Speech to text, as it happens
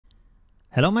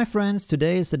Hello my friends,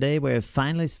 today is the day where I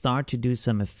finally start to do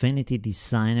some Affinity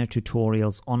Designer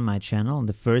tutorials on my channel. And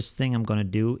the first thing I'm going to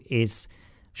do is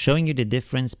showing you the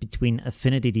difference between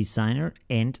Affinity Designer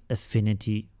and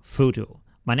Affinity Photo.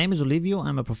 My name is Olivio,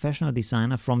 I'm a professional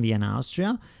designer from Vienna,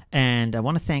 Austria, and I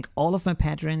want to thank all of my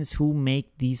patrons who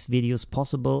make these videos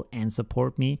possible and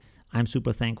support me. I'm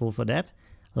super thankful for that.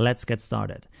 Let's get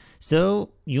started.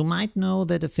 So you might know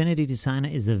that Affinity Designer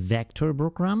is a vector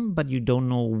program, but you don't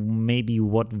know maybe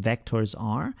what vectors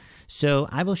are. So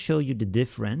I will show you the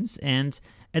difference. And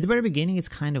at the very beginning, it's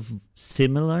kind of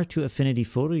similar to Affinity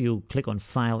Photo. You click on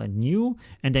File and New,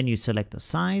 and then you select the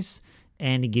size,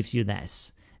 and it gives you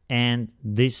this. And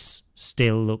this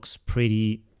still looks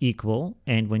pretty equal.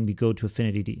 And when we go to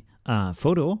Affinity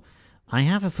Photo, I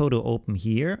have a photo open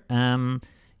here.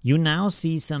 You now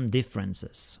see some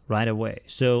differences right away.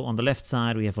 So on the left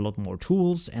side, we have a lot more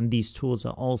tools, and these tools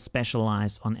are all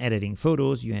specialized on editing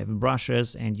photos. You have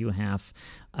brushes, and you have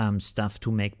stuff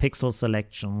to make pixel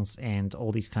selections and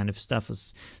all these kind of stuff. A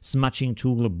smudging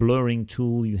tool, a blurring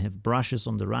tool. You have brushes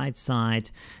on the right side,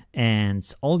 and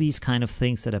all these kind of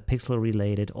things that are pixel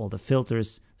related, all the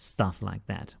filters, stuff like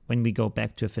that. When we go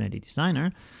back to Affinity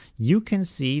Designer, you can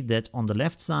see that on the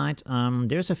left side,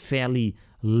 there's a fairly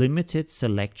limited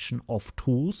selection of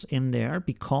tools in there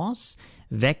because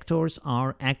vectors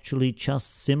are actually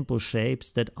just simple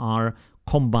shapes that are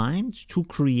combined to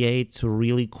create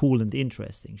really cool and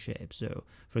interesting shapes. So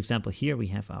for example, here we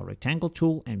have our rectangle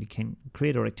tool and we can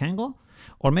create a rectangle,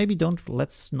 or maybe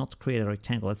let's not create a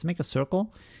rectangle. Let's make a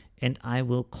circle, and I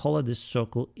will color this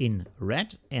circle in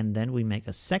red, and then we make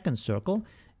a second circle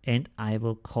and I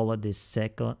will color this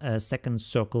second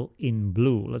circle in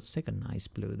blue. Let's take a nice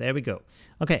blue. There we go.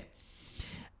 Okay.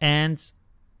 And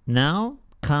now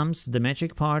comes the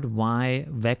magic part, why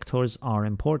vectors are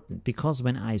important. Because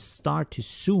when I start to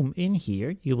zoom in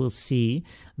here, you will see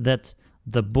that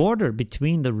the border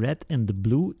between the red and the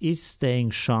blue is staying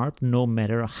sharp no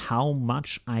matter how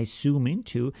much I zoom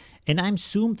into. And I'm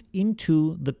zoomed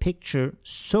into the picture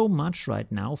so much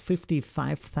right now,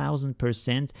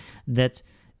 55,000%, that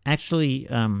actually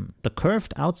the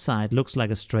curved outside looks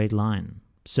like a straight line.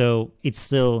 So it's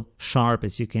still sharp,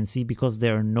 as you can see, because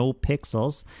there are no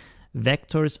pixels.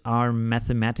 Vectors are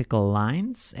mathematical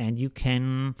lines, and you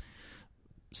can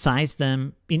size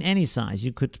them in any size.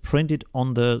 You could print it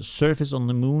on the surface on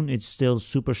the moon. It's still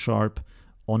super sharp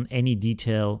on any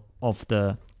detail of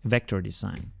the vector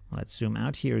design. Let's zoom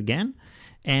out here again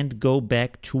and go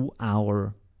back to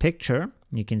our picture.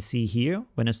 You can see here,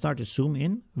 when I start to zoom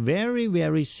in,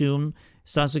 very soon it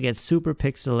starts to get super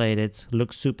pixelated,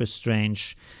 looks super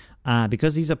strange,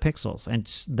 because these are pixels and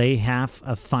they have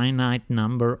a finite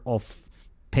number of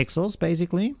pixels,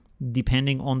 basically,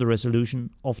 depending on the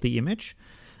resolution of the image.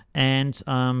 And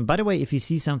by the way, if you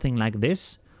see something like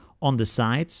this on the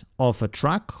side of a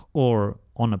truck or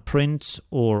on a print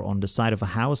or on the side of a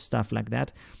house, stuff like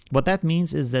that, what that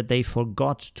means is that they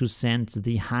forgot to send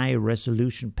the high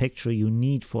resolution picture you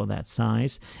need for that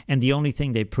size, and the only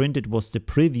thing they printed was the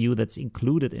preview that's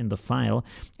included in the file.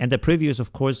 And the preview is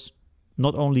of course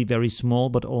not only very small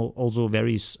but also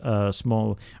very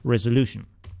small resolution.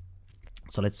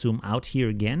 So let's zoom out here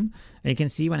again, and you can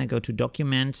see when I go to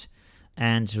document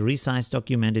and resize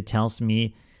document, it tells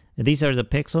me these are the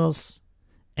pixels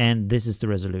and this is the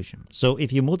resolution. So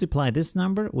if you multiply this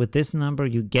number with this number,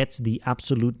 you get the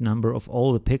absolute number of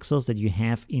all the pixels that you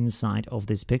have inside of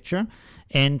this picture,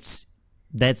 and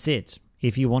that's it.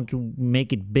 If you want to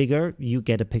make it bigger, you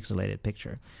get a pixelated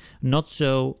picture. Not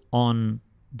so on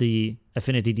the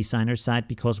Affinity Designer side,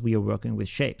 because we are working with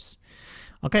shapes.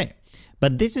 Okay,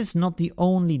 but this is not the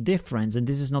only difference, and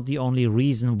this is not the only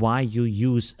reason why you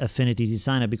use Affinity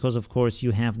Designer, because of course you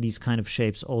have these kind of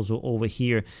shapes also over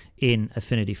here in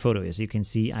Affinity Photo. As you can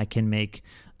see, I can make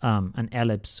an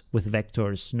ellipse with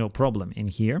vectors, no problem in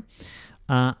here.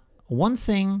 One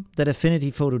thing that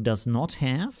Affinity Photo does not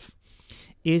have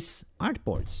is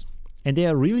artboards, and they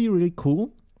are really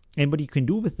cool. And what you can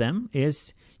do with them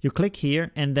is you click here,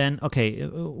 and then, okay,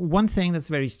 one thing that's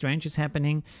very strange is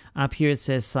happening. Up here it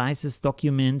says sizes,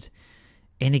 document,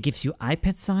 and it gives you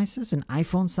iPad sizes and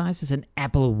iPhone sizes and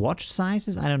Apple Watch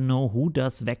sizes. I don't know who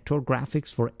does vector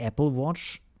graphics for Apple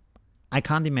Watch. I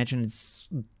can't imagine it's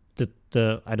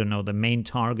I don't know, the main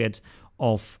target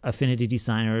of Affinity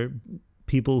Designer,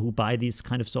 people who buy this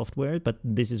kind of software, but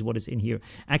this is what is in here.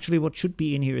 Actually, what should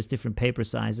be in here is different paper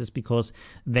sizes, because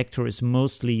vector is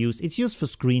mostly used, it's used for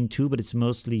screen too, but it's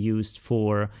mostly used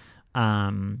for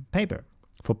paper,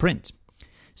 for print.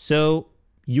 So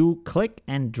you click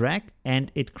and drag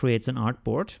and it creates an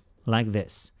artboard like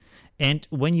this. And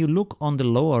when you look on the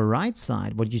lower right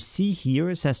side, what you see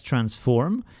here says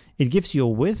transform. It gives you a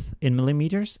width in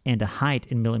millimeters and a height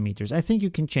in millimeters. I think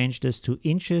you can change this to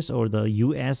inches or the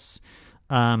US,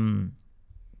 how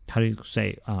do you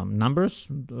say, numbers?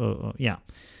 Yeah.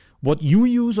 What you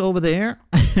use over there,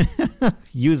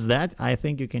 use that. I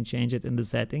think you can change it in the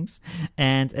settings.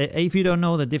 And if you don't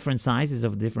know the different sizes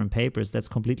of different papers, that's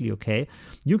completely okay.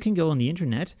 You can go on the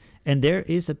internet, and there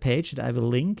is a page that I will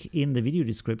link in the video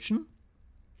description.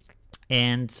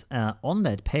 And on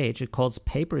that page, it calls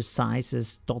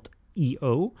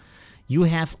papersizes.io. You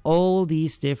have all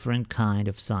these different kind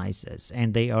of sizes,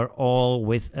 and they are all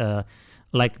with,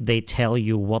 like they tell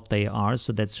you what they are.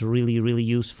 So that's really, really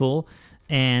useful.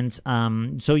 And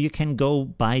so you can go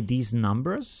by these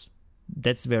numbers.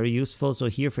 That's very useful. So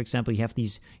here, for example, you have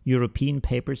these European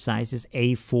paper sizes.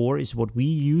 A4 is what we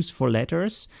use for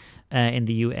letters. In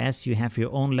the US, you have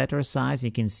your own letter size.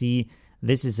 You can see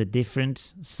this is a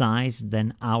different size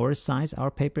than our size.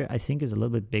 Our paper, I think, is a little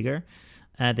bit bigger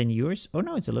than yours. Oh,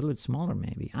 no, it's a little bit smaller,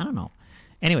 maybe. I don't know.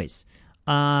 Anyways,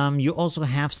 you also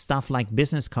have stuff like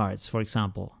business cards, for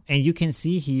example. And you can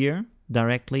see here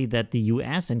directly that the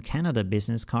US and Canada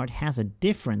business card has a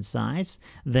different size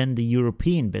than the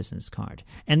European business card.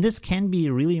 And this can be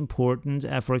really important.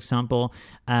 For example,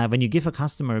 when you give a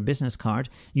customer a business card,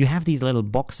 you have these little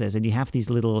boxes and you have these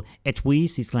little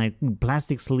etuis, these like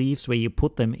plastic sleeves where you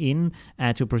put them in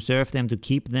to preserve them, to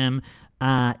keep them.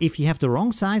 If you have the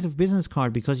wrong size of business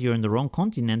card because you're in the wrong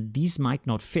continent, these might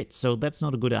not fit. So that's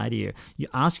not a good idea. You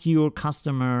ask your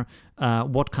customer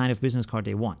what kind of business card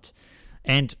they want.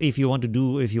 And if you want to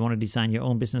design your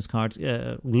own business card,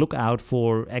 look out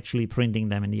for actually printing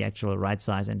them in the actual right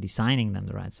size and designing them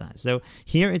the right size. So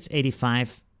here it's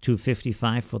 85 to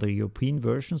 55 for the European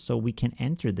version. So we can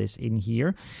enter this in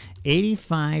here,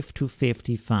 85 to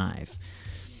 55.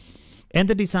 And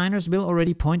the designers will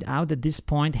already point out at this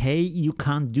point, hey, you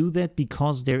can't do that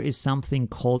because there is something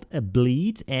called a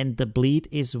bleed. And the bleed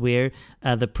is where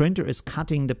the printer is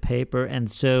cutting the paper. And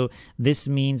so this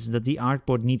means that the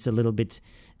artboard needs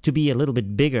to be a little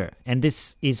bit bigger. And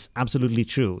this is absolutely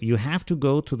true. You have to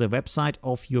go to the website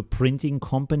of your printing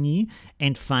company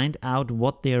and find out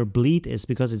what their bleed is,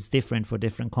 because it's different for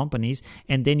different companies.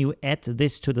 And then you add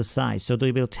this to the size. So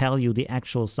they will tell you the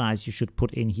actual size you should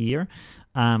put in here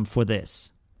for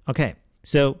this. Okay,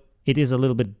 so it is a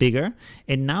little bit bigger.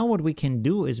 And now what we can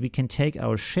do is we can take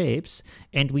our shapes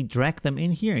and we drag them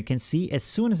in here. You can see as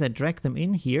soon as I drag them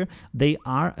in here, they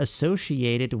are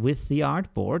associated with the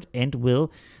artboard and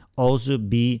will also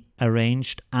be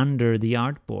arranged under the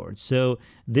artboard. So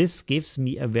this gives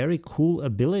me a very cool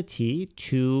ability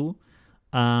to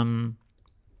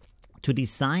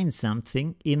design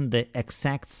something in the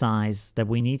exact size that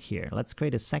we need here. Let's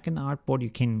create a second artboard. You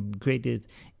can create it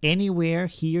anywhere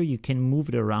here. You can move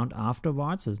it around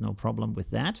afterwards. There's no problem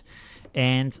with that.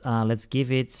 And let's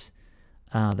give it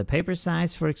the paper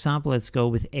size, for example. Let's go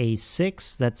with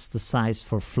A6. That's the size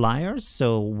for flyers.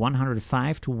 So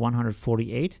 105 to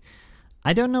 148.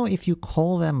 I don't know if you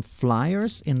call them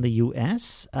flyers in the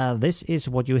US. This is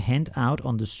what you hand out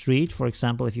on the street. For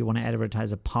example, if you want to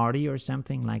advertise a party or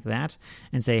something like that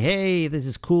and say, hey, this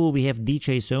is cool. We have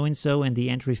DJ so-and-so and the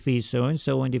entry fee is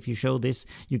so-and-so. And if you show this,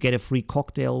 you get a free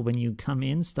cocktail when you come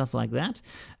in, stuff like that.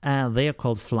 They are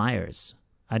called flyers.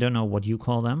 I don't know what you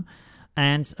call them.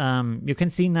 And you can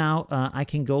see now I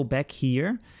can go back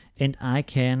here and I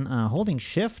can, holding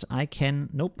shift, I can,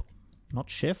 nope, not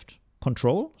shift,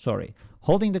 control, sorry.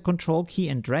 Holding the control key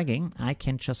and dragging, I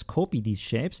can just copy these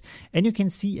shapes. And you can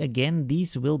see again,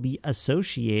 these will be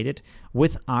associated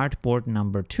with artboard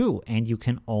number 2. And you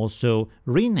can also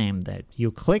rename that.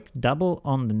 You click double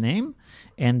on the name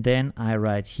and then I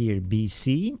write here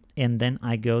BC and then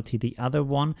I go to the other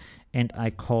one and I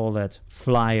call that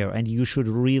flyer. And you should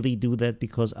really do that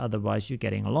because otherwise you're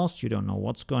getting lost. You don't know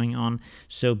what's going on.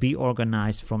 So be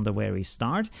organized from the very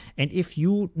start. And if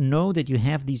you know that you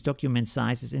have these document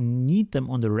sizes and need them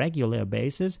on the regular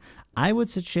basis, I would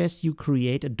suggest you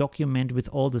create a document with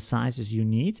all the sizes you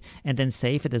need and then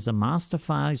save it as a master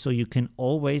file so you can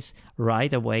always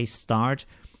right away start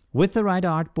with the right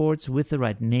artboards, with the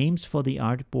right names for the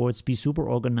artboards, be super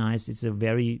organized. It's a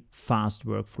very fast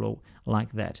workflow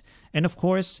like that. And of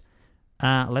course,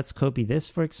 let's copy this,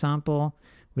 for example.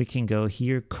 We can go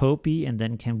here, copy, and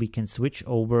then we can switch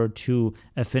over to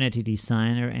Affinity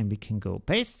Designer and we can go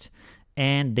paste.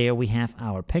 And there we have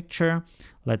our picture.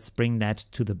 Let's bring that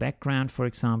to the background, for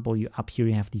example. Up here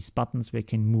you have these buttons where you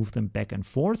can move them back and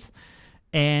forth.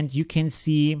 And you can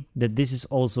see that this is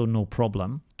also no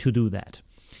problem to do that.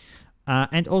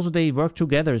 And also they work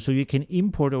together, so you can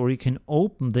import or you can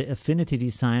open the Affinity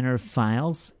Designer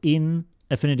files in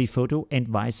Affinity Photo and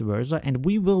vice versa. And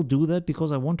we will do that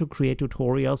because I want to create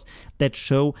tutorials that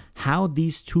show how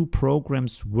these two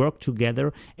programs work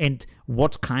together and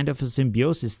what kind of a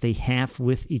symbiosis they have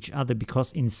with each other,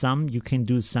 because in some you can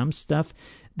do some stuff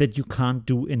that you can't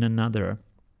do in another.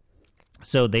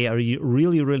 So they are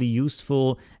really, really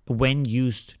useful when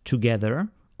used together.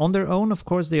 On their own, of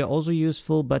course, they are also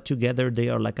useful, but together they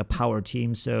are like a power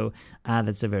team. So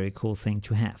that's a very cool thing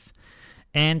to have.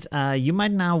 And you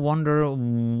might now wonder,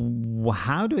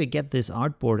 how do I get this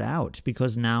artboard out?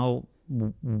 Because now,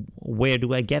 where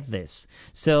do I get this?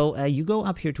 So you go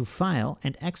up here to File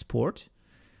and Export,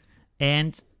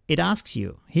 and it asks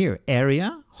you here,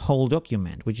 area, whole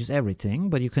document, which is everything,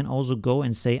 but you can also go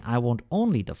and say, I want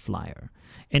only the flyer.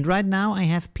 And right now I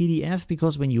have PDF,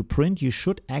 because when you print, you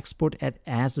should export it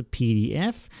as a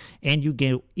PDF. And you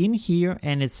go in here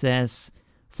and it says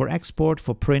for export,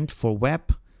 for print, for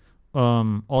web,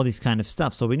 all this kind of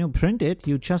stuff. So when you print it,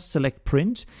 you just select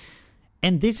print.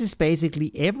 And this is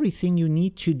basically everything you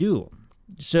need to do.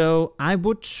 So I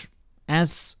would,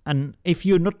 if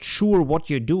you're not sure what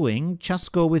you're doing,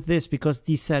 just go with this, because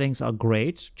these settings are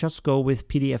great. Just go with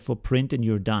PDF for print and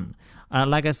you're done.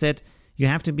 Like I said, you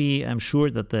have to be sure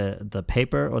that the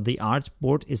paper or the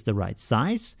artboard is the right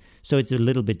size. So it's a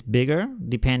little bit bigger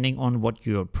depending on what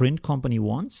your print company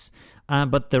wants.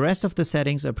 But the rest of the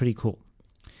settings are pretty cool.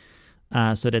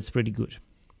 So that's pretty good.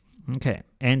 Okay,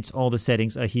 and all the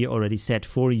settings are here already set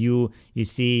for you. You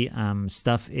see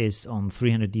stuff is on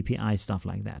 300 dpi, stuff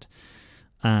like that.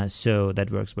 So that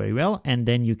works very well. And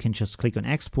then you can just click on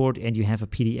export and you have a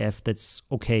PDF that's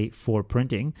okay for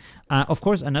printing. Of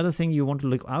course, another thing you want to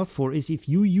look out for is if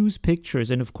you use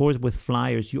pictures, and of course with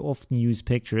flyers you often use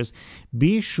pictures,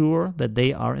 be sure that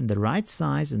they are in the right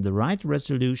size and the right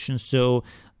resolution, so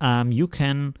you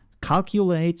can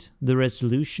calculate the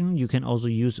resolution. You can also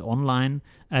use online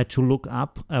to look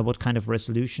up what kind of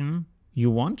resolution you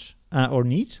want or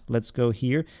need. Let's go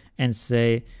here and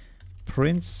say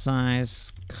print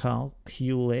size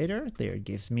calculator. There, it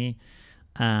gives me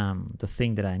the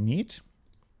thing that I need.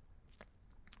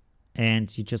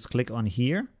 And you just click on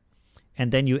here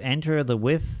and then you enter the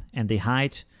width and the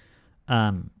height,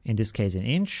 in this case an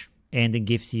inch, and it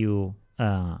gives you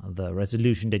the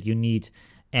resolution that you need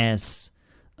as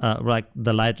like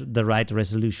the right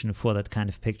resolution for that kind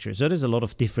of picture. So there's a lot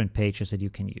of different pages that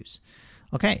you can use.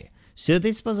 Okay, so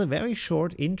this was a very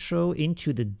short intro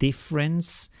into the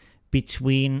difference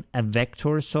between a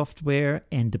vector software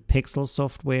and the pixel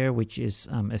software, which is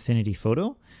Affinity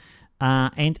Photo.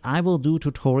 And I will do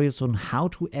tutorials on how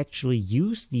to actually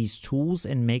use these tools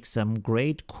and make some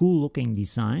great, cool looking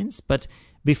designs. But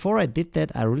before I did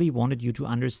that, I really wanted you to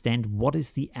understand what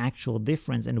is the actual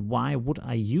difference and why would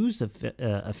I use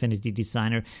Affinity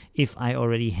Designer if I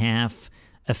already have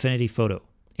Affinity Photo.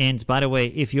 And by the way,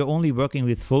 if you're only working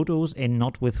with photos and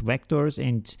not with vectors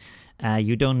and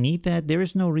you don't need that, there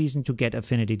is no reason to get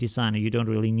Affinity Designer. You don't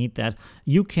really need that.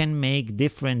 You can make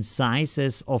different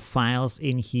sizes of files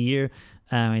in here.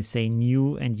 I say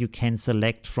new, and you can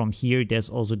select from here. There's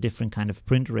also different kind of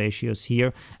print ratios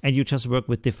here, and you just work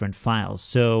with different files.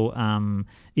 So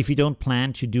if you don't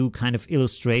plan to do kind of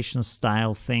illustration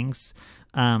style things,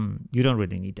 you don't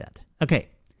really need that. Okay,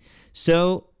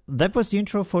 so that was the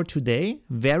intro for today.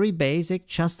 Very basic,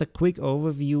 just a quick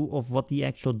overview of what the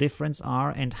actual difference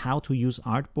are and how to use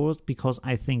artboard, because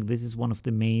I think this is one of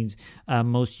the main,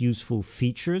 most useful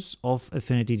features of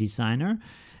Affinity Designer.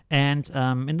 And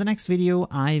in the next video,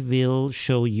 I will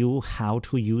show you how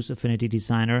to use Affinity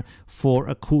Designer for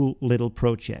a cool little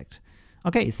project.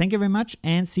 Okay, thank you very much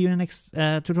and see you in the next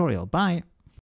tutorial. Bye.